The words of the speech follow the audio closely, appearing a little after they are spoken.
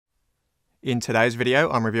In today's video,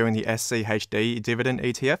 I'm reviewing the SCHD Dividend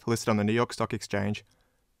ETF listed on the New York Stock Exchange.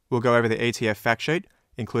 We'll go over the ETF fact sheet,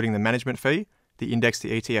 including the management fee, the index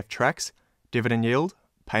the ETF tracks, dividend yield,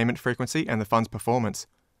 payment frequency, and the fund's performance.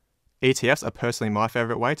 ETFs are personally my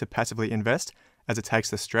favourite way to passively invest, as it takes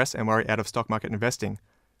the stress and worry out of stock market investing,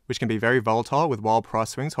 which can be very volatile with wild price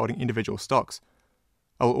swings holding individual stocks.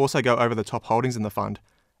 I will also go over the top holdings in the fund,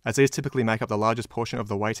 as these typically make up the largest portion of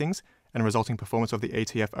the weightings and resulting performance of the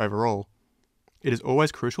ETF overall. It is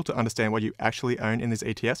always crucial to understand what you actually own in these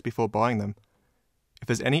ETFs before buying them. If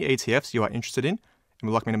there's any ETFs you are interested in and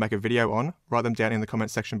would like me to make a video on, write them down in the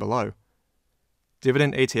comments section below.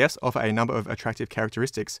 Dividend ETFs offer a number of attractive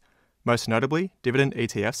characteristics. Most notably, dividend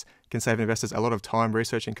ETFs can save investors a lot of time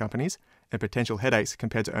researching companies and potential headaches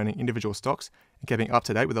compared to owning individual stocks and keeping up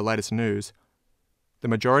to date with the latest news. The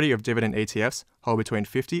majority of dividend ETFs hold between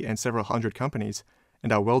 50 and several hundred companies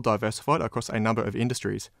and are well diversified across a number of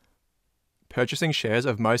industries. Purchasing shares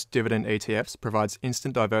of most dividend ETFs provides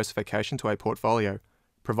instant diversification to a portfolio,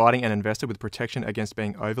 providing an investor with protection against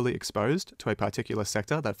being overly exposed to a particular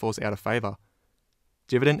sector that falls out of favour.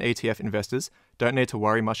 Dividend ETF investors don't need to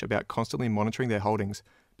worry much about constantly monitoring their holdings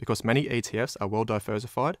because many ETFs are well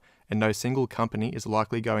diversified and no single company is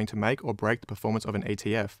likely going to make or break the performance of an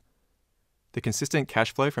ETF. The consistent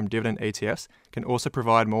cash flow from dividend ETFs can also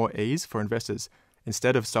provide more ease for investors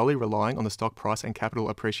instead of solely relying on the stock price and capital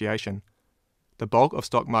appreciation. The bulk of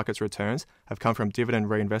stock market's returns have come from dividend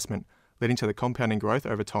reinvestment, leading to the compounding growth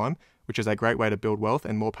over time, which is a great way to build wealth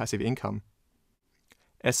and more passive income.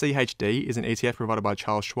 SCHD is an ETF provided by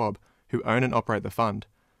Charles Schwab, who own and operate the fund.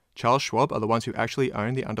 Charles Schwab are the ones who actually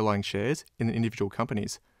own the underlying shares in the individual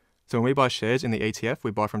companies. So when we buy shares in the ETF, we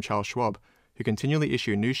buy from Charles Schwab, who continually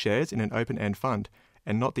issue new shares in an open-end fund,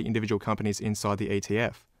 and not the individual companies inside the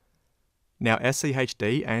ETF. Now,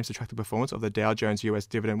 SCHD aims to track the performance of the Dow Jones U.S.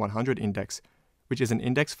 Dividend 100 index, which is an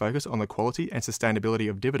index focused on the quality and sustainability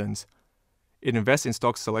of dividends. It invests in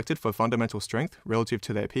stocks selected for fundamental strength relative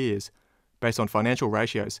to their peers, based on financial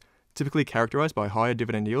ratios, typically characterized by higher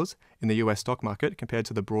dividend yields in the US stock market compared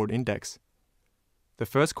to the broad index. The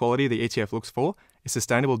first quality the ETF looks for is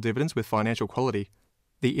sustainable dividends with financial quality.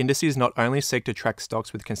 The indices not only seek to track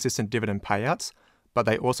stocks with consistent dividend payouts, but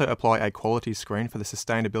they also apply a quality screen for the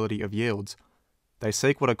sustainability of yields. They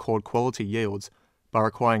seek what are called quality yields, by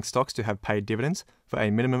requiring stocks to have paid dividends for a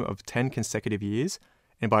minimum of 10 consecutive years,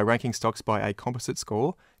 and by ranking stocks by a composite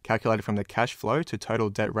score calculated from the cash flow to total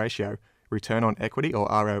debt ratio, return on equity or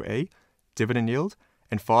ROE, dividend yield,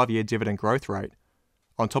 and 5-year dividend growth rate.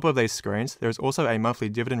 On top of these screens, there is also a monthly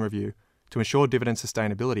dividend review to ensure dividend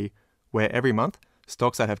sustainability, where every month,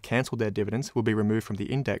 stocks that have cancelled their dividends will be removed from the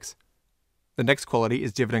index. The next quality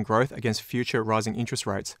is dividend growth against future rising interest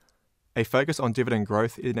rates. A focus on dividend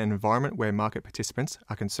growth in an environment where market participants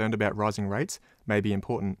are concerned about rising rates may be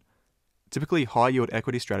important. Typically, high-yield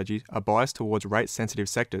equity strategies are biased towards rate-sensitive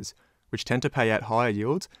sectors, which tend to pay out higher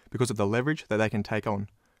yields because of the leverage that they can take on,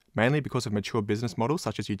 mainly because of mature business models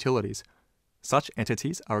such as utilities. Such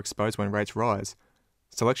entities are exposed when rates rise.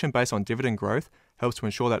 Selection based on dividend growth helps to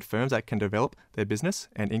ensure that firms that can develop their business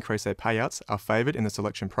and increase their payouts are favoured in the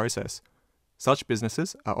selection process. Such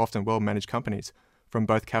businesses are often well-managed companies, from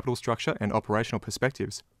both capital structure and operational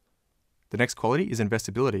perspectives. The next quality is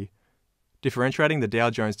investability. Differentiating the Dow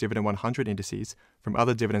Jones Dividend 100 indices from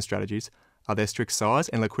other dividend strategies are their strict size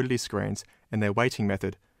and liquidity screens and their weighting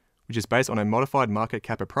method, which is based on a modified market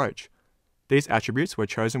cap approach. These attributes were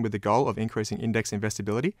chosen with the goal of increasing index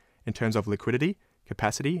investability in terms of liquidity,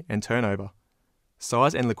 capacity, and turnover.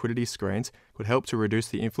 Size and liquidity screens could help to reduce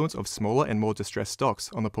the influence of smaller and more distressed stocks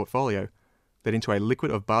on the portfolio, leading to a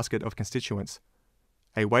liquid basket of constituents.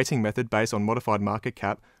 A weighting method based on modified market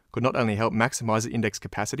cap could not only help maximize the index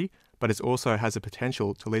capacity, but it also has the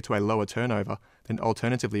potential to lead to a lower turnover than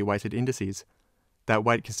alternatively weighted indices that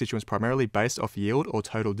weight constituents primarily based off yield or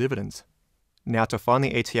total dividends. Now, to find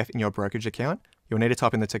the ETF in your brokerage account, you'll need to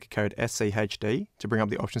type in the ticker code SCHD to bring up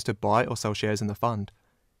the options to buy or sell shares in the fund.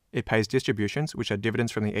 It pays distributions, which are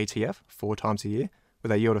dividends from the ETF, 4 times a year,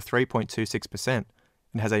 with a yield of 3.26%,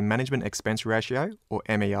 and has a management expense ratio, or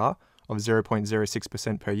MER, of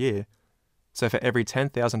 0.06% per year. So for every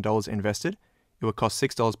 $10,000 invested, it would cost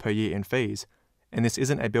 $6 per year in fees, and this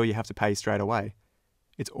isn't a bill you have to pay straight away.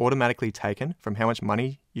 It's automatically taken from how much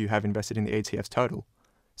money you have invested in the ETF's total,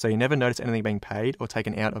 so you never notice anything being paid or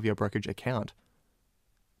taken out of your brokerage account.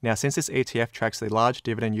 Now, since this ETF tracks the large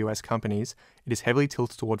dividend US companies, it is heavily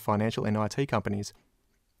tilted toward financial and IT companies.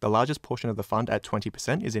 The largest portion of the fund at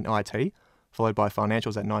 20% is in IT, followed by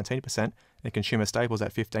financials at 19% and consumer staples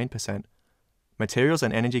at 15%. Materials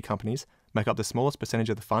and energy companies make up the smallest percentage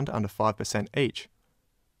of the fund, under 5% each.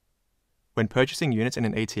 When purchasing units in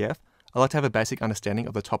an ETF, I like to have a basic understanding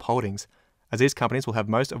of the top holdings, as these companies will have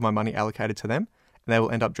most of my money allocated to them, and they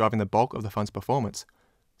will end up driving the bulk of the fund's performance.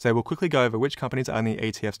 So we'll quickly go over which companies are in the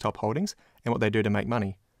ETF's top holdings and what they do to make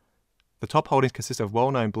money. The top holdings consist of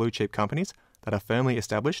well-known blue-chip companies that are firmly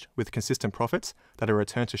established with consistent profits that are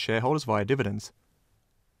returned to shareholders via dividends.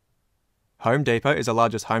 Home Depot is the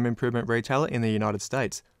largest home improvement retailer in the United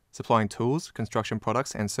States, supplying tools, construction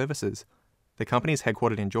products, and services. The company is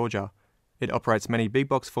headquartered in Georgia. It operates many big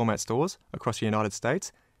box format stores across the United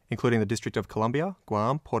States, including the District of Columbia,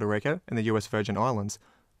 Guam, Puerto Rico, and the US Virgin Islands,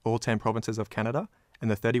 all 10 provinces of Canada, and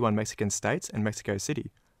the 31 Mexican states and Mexico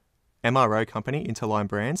City. MRO company Interline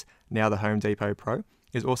Brands, now the Home Depot Pro,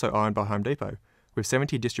 is also owned by Home Depot, with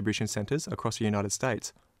 70 distribution centers across the United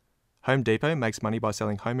States. Home Depot makes money by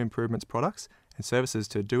selling home improvements products and services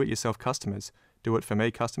to do-it-yourself customers, do-it-for-me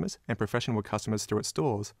customers, and professional customers through its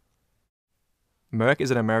stores. Merck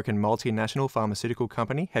is an American multinational pharmaceutical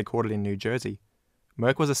company headquartered in New Jersey.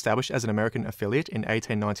 Merck was established as an American affiliate in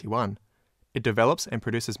 1891. It develops and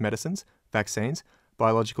produces medicines, vaccines,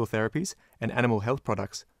 biological therapies, and animal health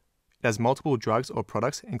products. It has multiple drugs or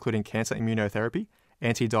products including cancer immunotherapy,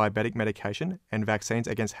 anti-diabetic medication, and vaccines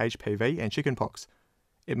against HPV and chickenpox.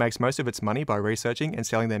 It makes most of its money by researching and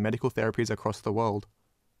selling their medical therapies across the world.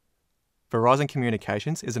 Verizon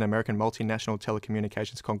Communications is an American multinational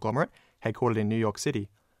telecommunications conglomerate headquartered in New York City.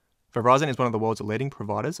 Verizon is one of the world's leading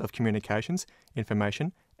providers of communications,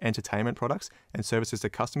 information, entertainment products, and services to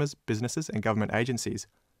customers, businesses, and government agencies.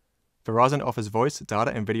 Verizon offers voice,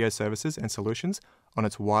 data, and video services and solutions on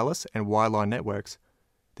its wireless and wireline networks.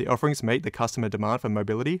 The offerings meet the customer demand for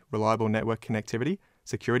mobility, reliable network connectivity,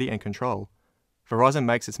 security, and control. Verizon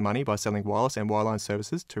makes its money by selling wireless and wireline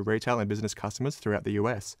services to retail and business customers throughout the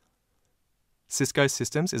US. Cisco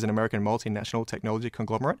Systems is an American multinational technology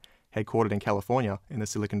conglomerate headquartered in California in the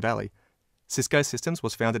Silicon Valley. Cisco Systems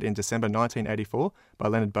was founded in December 1984 by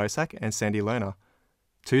Leonard Bosack and Sandy Lerner,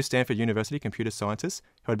 two Stanford University computer scientists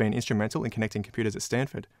who had been instrumental in connecting computers at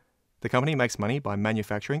Stanford. The company makes money by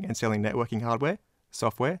manufacturing and selling networking hardware,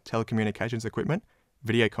 software, telecommunications equipment,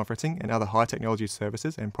 video conferencing, and other high-technology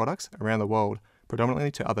services and products around the world,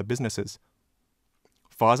 predominantly to other businesses.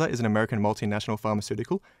 Pfizer is an American multinational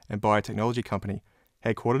pharmaceutical and biotechnology company,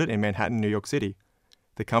 headquartered in Manhattan, New York City.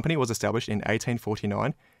 The company was established in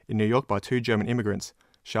 1849 in New York by two German immigrants,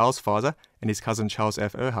 Charles Pfizer and his cousin Charles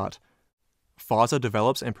F. Erhardt. Pfizer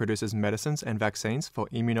develops and produces medicines and vaccines for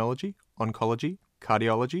immunology, oncology,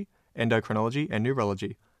 cardiology, endocrinology, and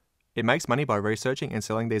neurology. It makes money by researching and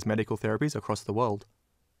selling these medical therapies across the world.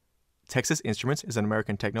 Texas Instruments is an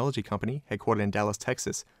American technology company headquartered in Dallas,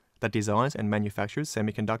 Texas, that designs and manufactures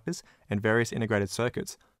semiconductors and various integrated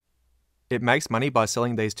circuits. It makes money by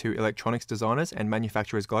selling these to electronics designers and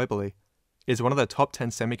manufacturers globally. It is one of the top 10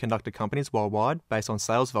 semiconductor companies worldwide based on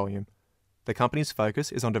sales volume. The company's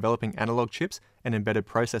focus is on developing analog chips and embedded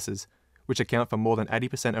processors, which account for more than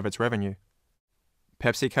 80% of its revenue.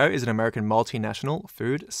 PepsiCo is an American multinational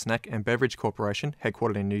food, snack, and beverage corporation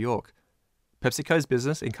headquartered in New York. PepsiCo's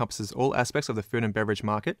business encompasses all aspects of the food and beverage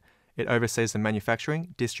market. It oversees the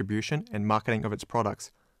manufacturing, distribution, and marketing of its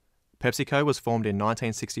products. PepsiCo was formed in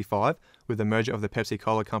 1965 with the merger of the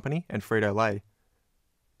Pepsi-Cola Company and Frito-Lay.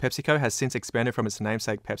 PepsiCo has since expanded from its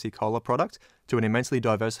namesake Pepsi-Cola product to an immensely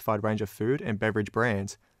diversified range of food and beverage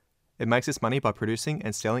brands. It makes its money by producing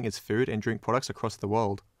and selling its food and drink products across the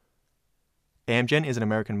world. Amgen is an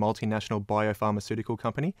American multinational biopharmaceutical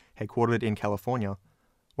company headquartered in California.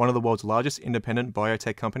 One of the world's largest independent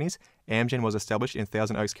biotech companies, Amgen was established in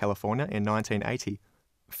Thousand Oaks, California in 1980.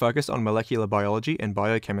 Focused on molecular biology and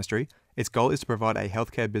biochemistry, its goal is to provide a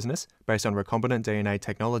healthcare business based on recombinant DNA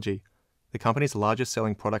technology. The company's largest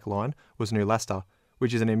selling product line was Neulasta,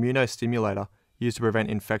 which is an immunostimulator used to prevent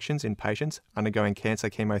infections in patients undergoing cancer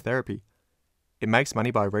chemotherapy. It makes money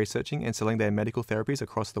by researching and selling their medical therapies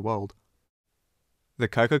across the world. The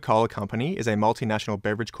Coca-Cola Company is a multinational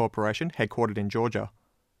beverage corporation headquartered in Georgia.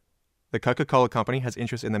 The Coca-Cola Company has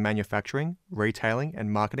interest in the manufacturing, retailing,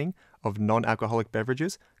 and marketing of non-alcoholic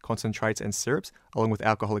beverages, concentrates, and syrups, along with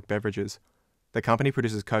alcoholic beverages. The company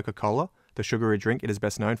produces Coca-Cola, the sugary drink it is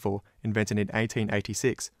best known for, invented in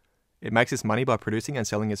 1886. It makes its money by producing and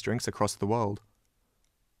selling its drinks across the world.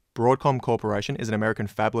 Broadcom Corporation is an American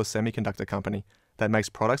fabless semiconductor company that makes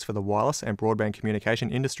products for the wireless and broadband communication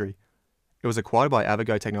industry. It was acquired by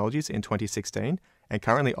Avago Technologies in 2016 and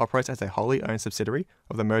currently operates as a wholly owned subsidiary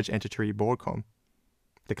of the merged entity Broadcom.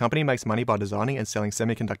 The company makes money by designing and selling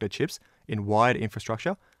semiconductor chips in wired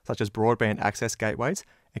infrastructure such as broadband access gateways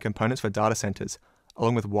and components for data centers,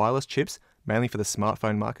 along with wireless chips mainly for the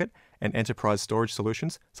smartphone market and enterprise storage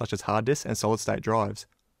solutions such as hard disks and solid-state drives.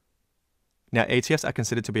 Now, ETFs are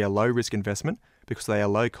considered to be a low-risk investment because they are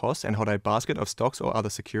low cost and hold a basket of stocks or other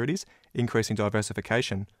securities, increasing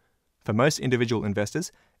diversification. For most individual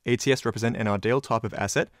investors, ETFs represent an ideal type of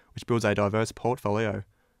asset which builds a diverse portfolio.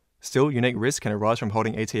 Still, unique risks can arise from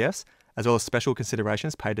holding ETFs, as well as special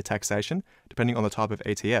considerations paid to taxation, depending on the type of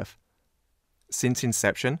ETF. Since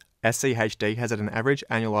inception, SCHD has had an average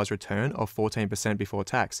annualized return of 14% before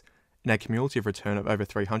tax, and a cumulative return of over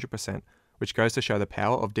 300%, which goes to show the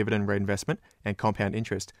power of dividend reinvestment and compound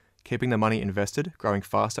interest, keeping the money invested growing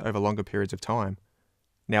faster over longer periods of time.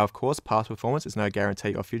 Now, of course, past performance is no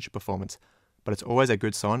guarantee of future performance, but it's always a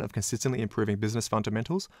good sign of consistently improving business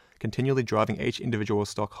fundamentals, continually driving each individual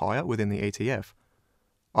stock higher within the ETF.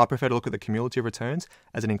 I prefer to look at the cumulative returns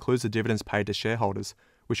as it includes the dividends paid to shareholders,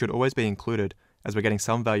 which should always be included as we're getting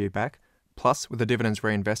some value back. Plus, with the dividends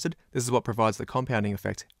reinvested, this is what provides the compounding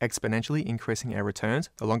effect, exponentially increasing our returns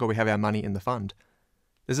the longer we have our money in the fund.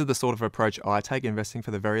 This is the sort of approach I take investing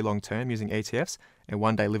for the very long term using ETFs and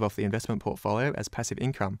one day live off the investment portfolio as passive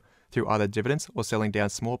income through either dividends or selling down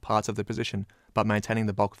small parts of the position but maintaining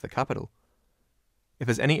the bulk of the capital. If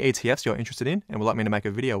there's any ETFs you're interested in and would like me to make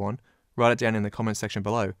a video on, write it down in the comments section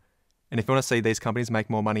below. And if you want to see these companies make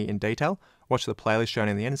more money in detail, watch the playlist shown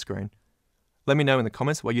in the end screen. Let me know in the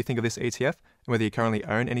comments what you think of this ETF and whether you currently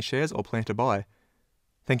own any shares or plan to buy.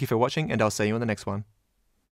 Thank you for watching, and I'll see you in the next one.